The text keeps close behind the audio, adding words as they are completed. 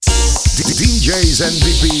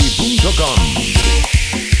DJsMVP.com.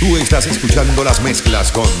 Tú estás escuchando las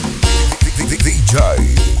mezclas con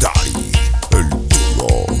DJ Daddy, el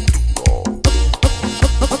duro.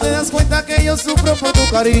 No te das cuenta que yo sufro por tu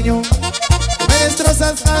cariño. Me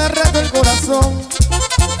destrozas cada rato el corazón.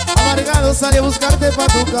 Amargado salí a buscarte pa'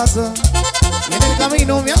 tu casa y en el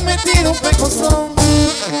camino me han metido un pecozón.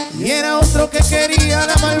 Y era otro que quería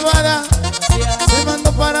la malvada. Se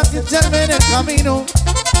mandó para echarme en el camino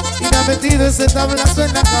y me ha metido ese tablazo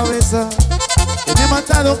en la cabeza que me ha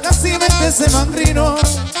matado casi ese mangrino.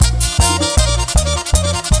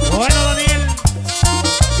 Bueno, Daniel,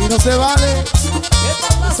 y no se vale de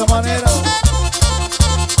esa manera.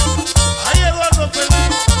 ahí Eduardo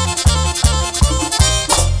Fernández.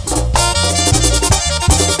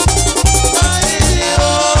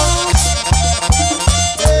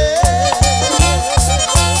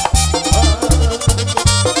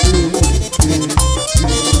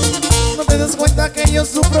 No te das cuenta que yo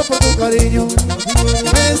sufro por tu cariño.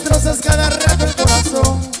 Me destrozas cada rato el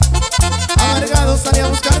corazón. Amargado salí a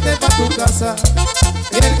buscarte pa' tu casa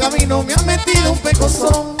y en el camino me han metido un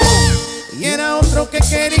pecozón. Y era otro que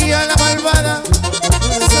quería la malvada.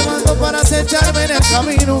 Se mandó para acecharme en el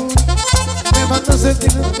camino. Me mató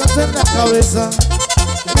sentir un cáncer en la cabeza.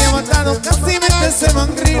 Me ha matado casi ese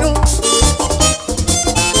mangrino.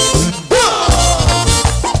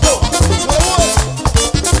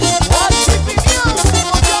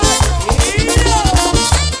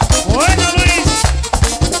 Bueno, Luis.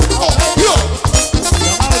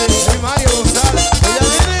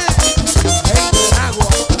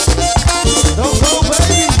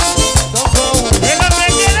 El hombre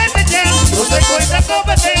que le echado no se encuentra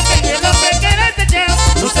competente. Y el hombre que le echado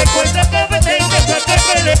no se encuentra competente. Para que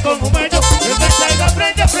pelee con un mayo, que me salga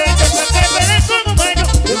frente a frente. Para que pelee con un mayo,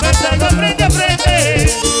 que me salga frente a frente.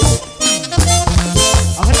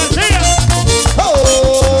 Ángel García. Vamos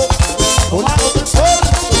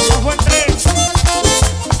fue en tres.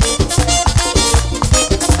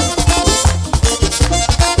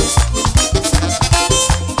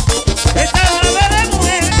 Esta malvada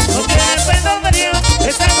mujer no tiene perdón de Dios.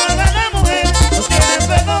 Esta malvada mujer no tiene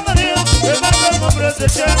perdón de Dios. Que marca un hombre se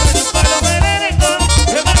echa en un palo merengo.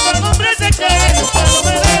 Que marca un hombre se echa en un palo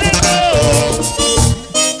merengo.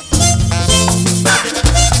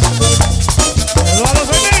 Eduardo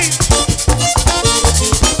Fernández.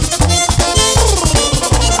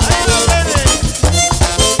 Ahí lo tiene.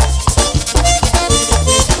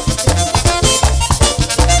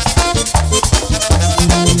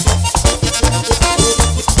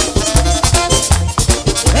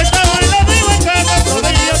 Esa me lo digo en casa,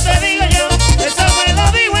 todavía te digo yo. Esa me lo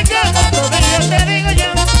digo en casa, todavía te digo yo.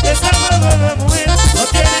 Esa malvada mujer no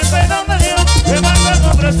tiene perdón de Dios. Que marca un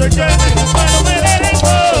hombre se echa en un palo merengo.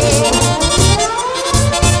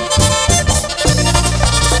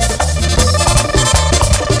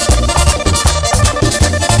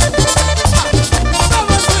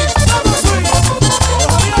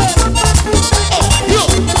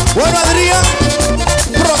 Bueno, Adrián,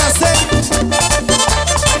 Rodacé.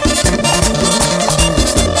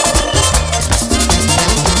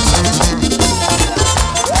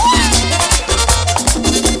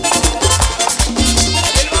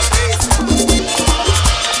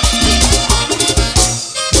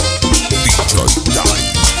 DJ Daddy,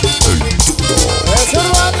 el duro. ¡Eso,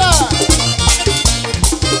 Urbana!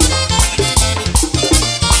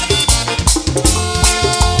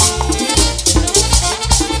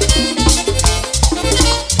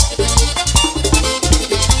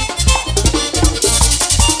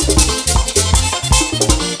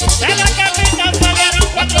 De la capital salieron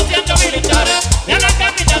 400 militares. De la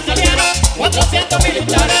capital salieron 400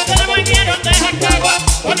 militares. Se devolvieron de Jacagua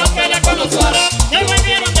por no pelear con los Suárez. Se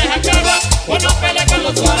devolvieron de Jacagua por no pelear con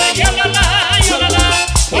los Suárez. Y olala,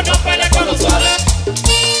 por no pelear con los Suárez.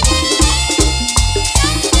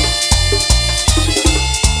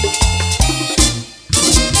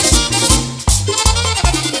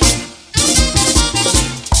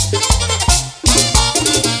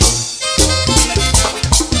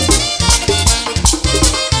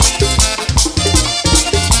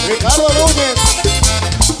 Ricardo Núñez.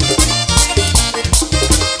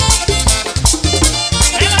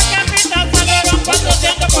 De la capital salieron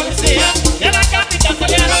 400 policías. De la capital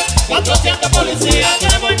salieron 400 policías. Se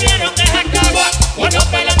devolvieron de Jacagua por no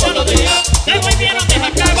pelear todos los días. Se devolvieron de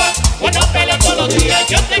Jacagua por no pelear todos los días.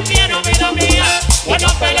 Yo te quiero, vida mía, por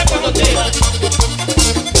no pelear con los días.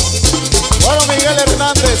 Bueno, Miguel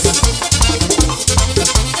Hernández.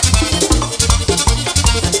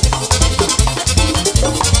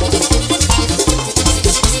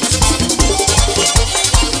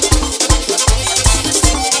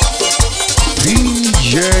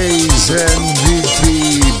 DJsMVP.com.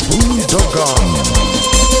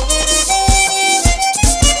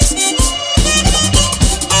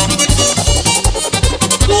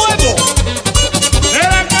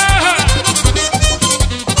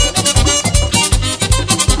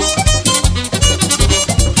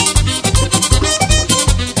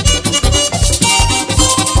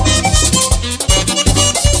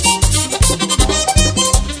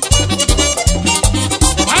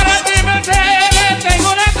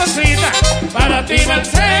 Para ti,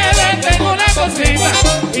 Mercedes, tengo una cosita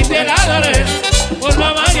y te la daré por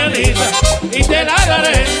la mañanita, y te la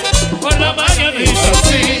daré por la mañanita.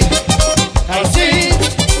 Así, así,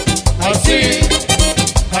 así,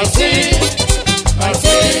 así,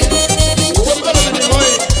 así.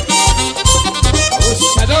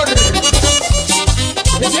 Abusador.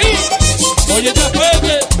 Sí, oye, te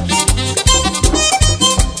puede.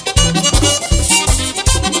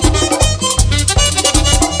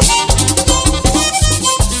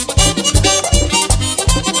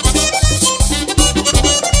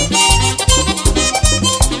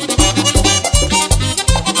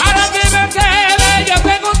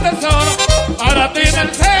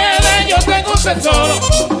 Tesoro,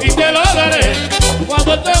 y te lo daré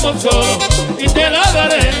cuando estemos solos, y te lo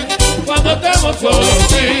daré cuando estemos solos.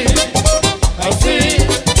 Sí, así,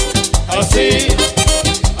 así,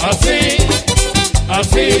 así,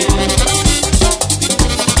 así.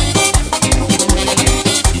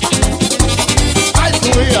 Ay, tu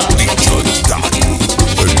vida.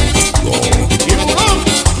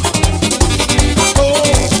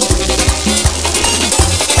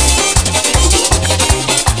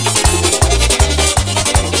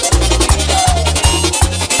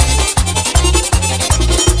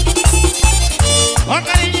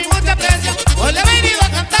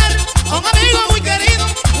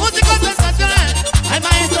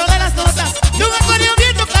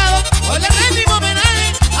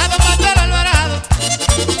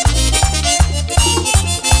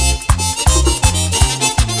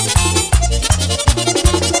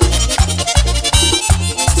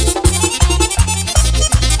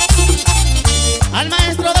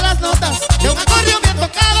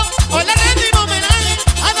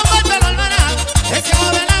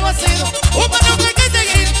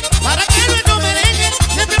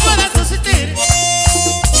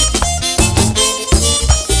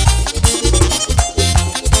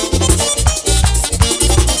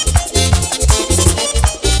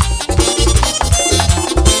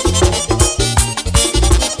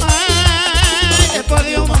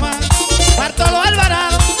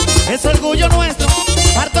 Es orgullo nuestro,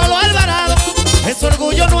 Bartolo Alvarado, es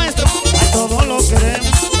orgullo nuestro, a todos lo queremos,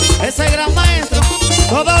 ese gran maestro,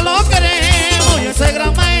 todos lo queremos y ese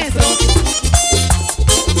gran maestro.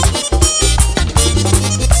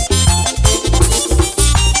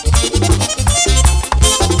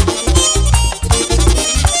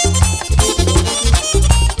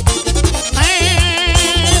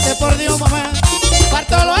 De por Dios, mamá,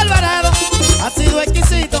 Bartolo Alvarado ha sido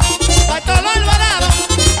exquisito, Bartolo Alvarado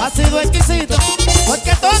ha sido exquisito,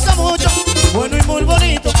 porque toca mucho, bueno y muy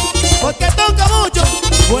bonito, porque toca mucho,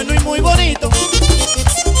 bueno y muy bonito.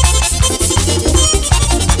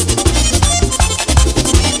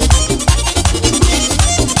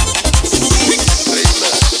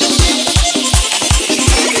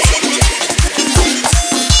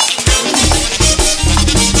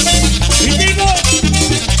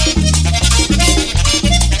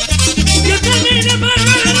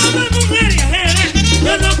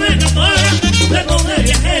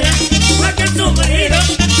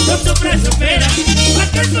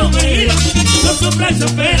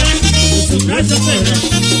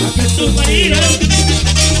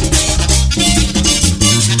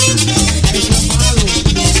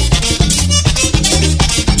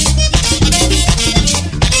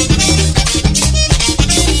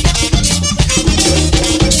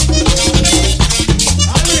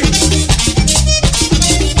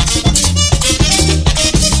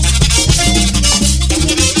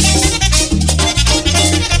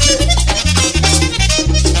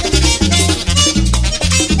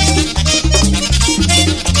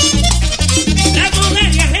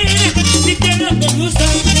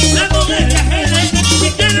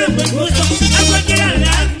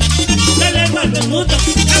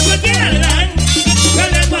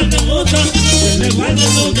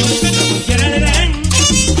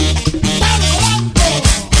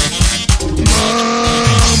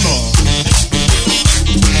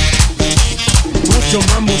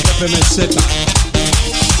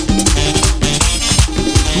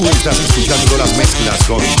 Tú estás escuchando las mezclas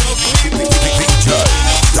con DJ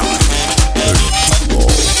Dai, el tipo.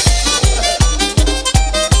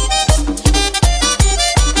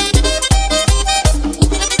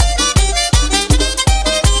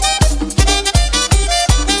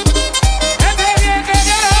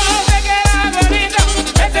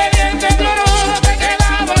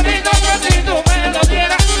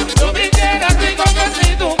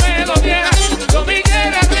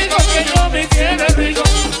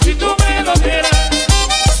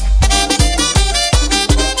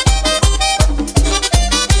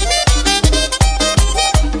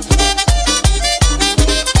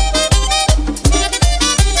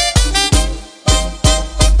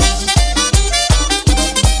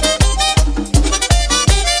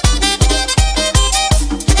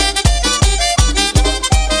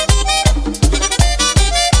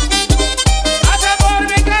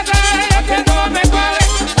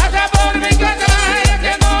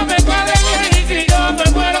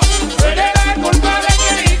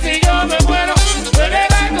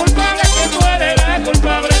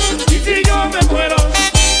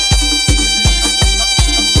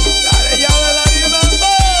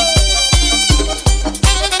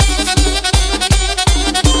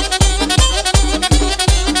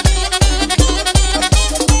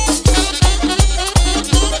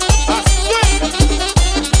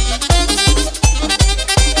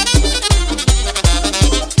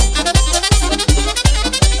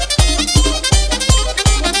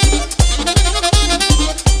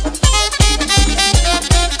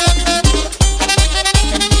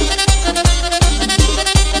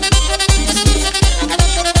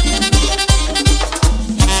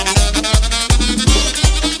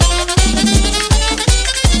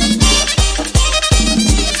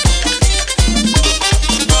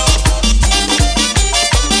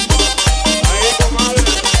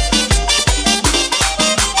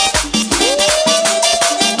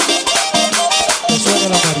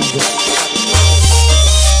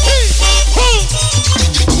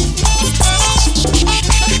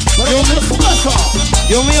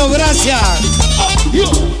 mío, gracias.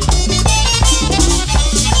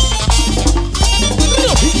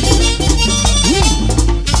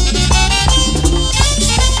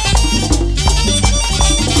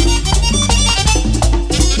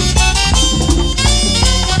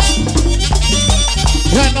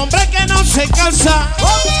 El hombre que no se cansa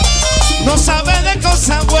no sabe de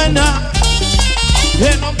cosas buenas.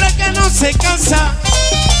 El hombre que no se cansa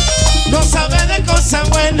no sabe de cosas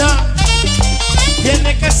buenas.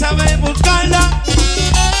 Tiene que saber buscarla,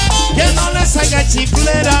 que no le salga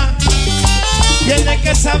chiflera. Tiene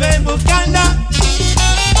que saber buscarla,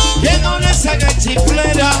 que no le salga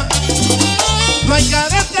chiflera. No hay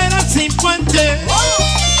carretera sin puente,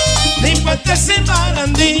 ni puente sin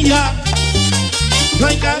barandilla. No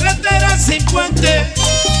hay carretera sin puente,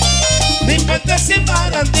 ni puente sin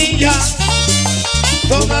barandilla.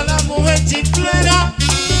 Toda la mujer chiflera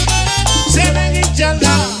se le hincha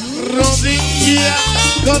la rodilla.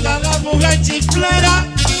 Toda la mujer chiflera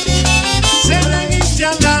se le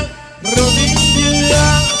hincha la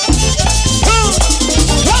rodilla.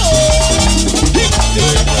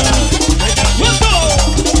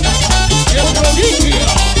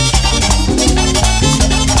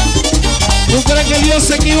 ¿Tú crees que Dios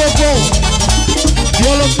se equivocó?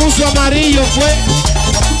 Dios lo puso amarillo, fue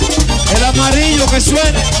el amarillo que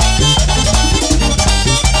suene.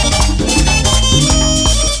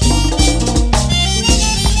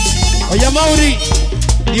 Oye, Mauri,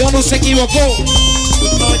 Dios no se equivocó.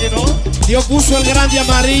 Oye, ¿no? Dios puso el grande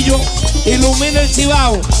amarillo, ilumina el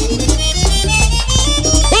Cibao.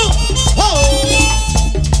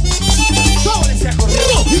 Sobre ese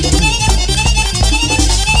acordeón.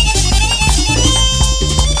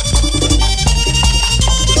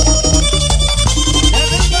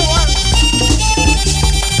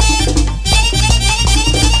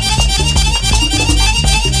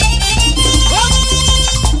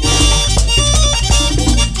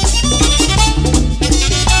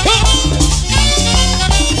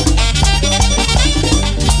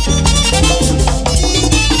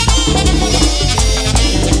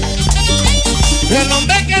 El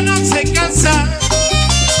hombre que no se cansa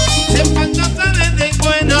siempre trata de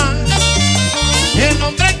buena. El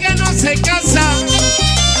hombre que no se cansa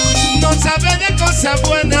no sabe de cosas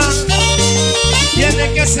buenas.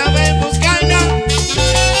 Tiene que saber buscarla,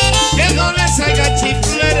 que no le salga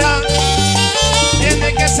chiflera.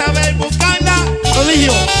 Tiene que saber buscarla.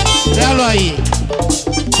 Rodillo, déjalo ahí.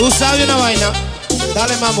 Tú sabes una vaina.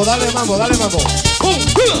 Dale mambo, dale mambo, dale mambo.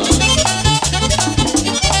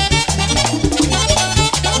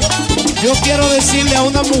 Yo quiero decirle a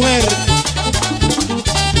una mujer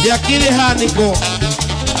de aquí de Jánico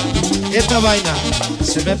esta vaina.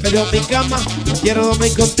 Se me peleó mi cama, quiero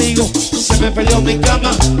dormir contigo. Se me peleó mi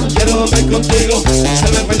cama, quiero dormir contigo.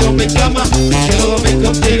 Se me peleó mi cama, quiero dormir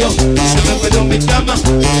contigo. Se me peleó mi cama,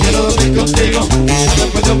 quiero dormir contigo. Se me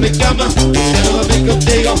peleó mi cama, quiero dormir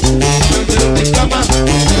contigo. Se me peleó mi cama,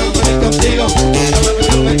 quiero dormir contigo. Se me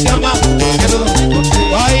peleó mi cama, quiero dormir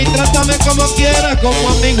contigo. Ay, trátame como quieras, como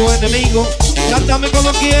amigo enemigo. Trátame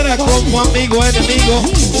como quieras, como amigo enemigo.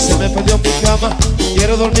 Se me perdió mi cama,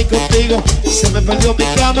 quiero dormir contigo. Se me perdió mi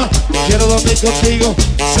cama, quiero dormir contigo.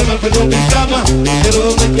 Se me perdió mi cama, quiero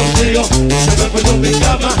dormir contigo. Se me perdió mi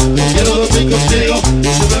cama, quiero dormir contigo.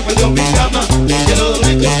 Se me perdió mi cama, quiero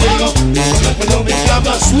dormir contigo. Se me perdió mi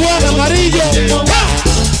cama. Suena amarillo.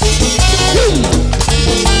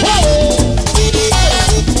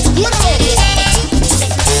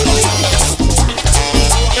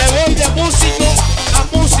 Me voy de músico a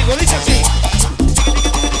músico, dice así.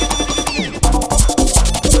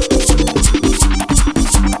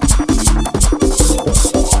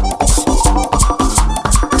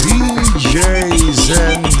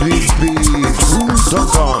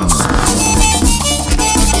 DJsMVP.com.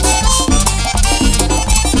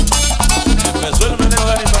 Empezó el meneo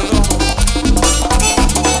de mi perdón.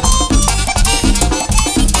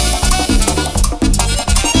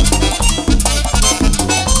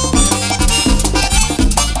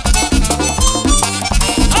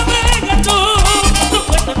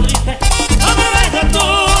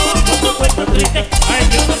 Ay,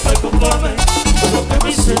 yo no estoy conforme con lo que me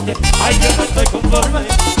hiciste. Ay, yo no estoy conforme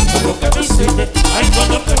con lo que me hiciste. Ay, con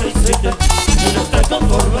lo que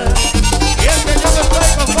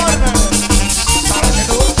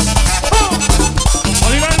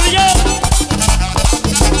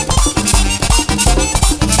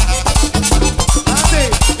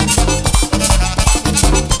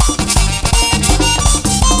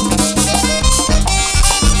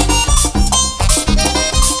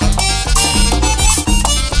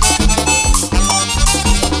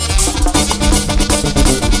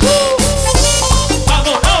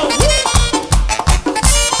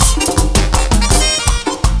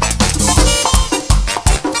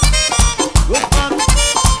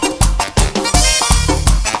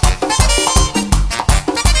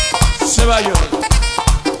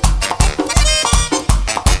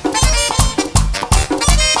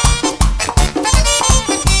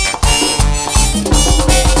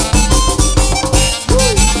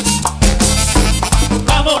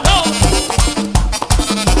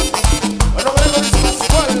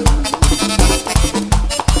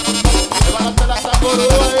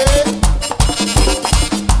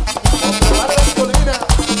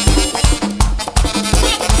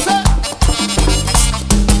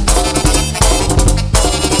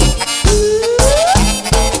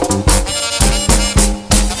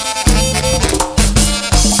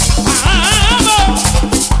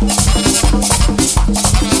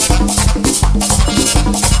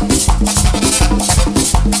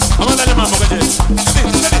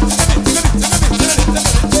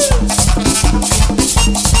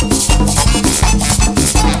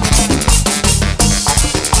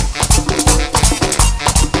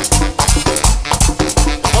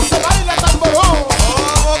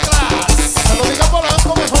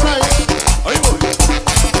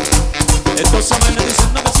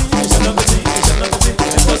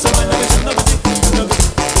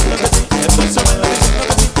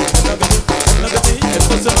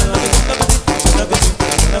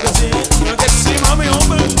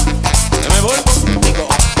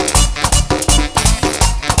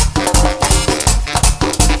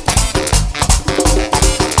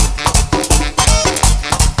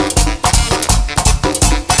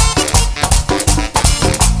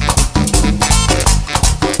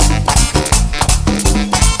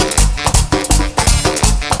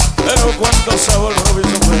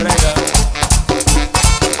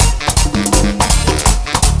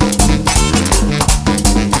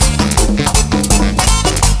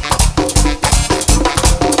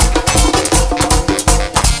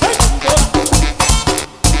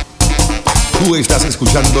Tú estás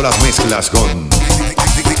escuchando las mezclas con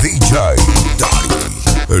DJ Daddy,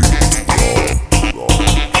 el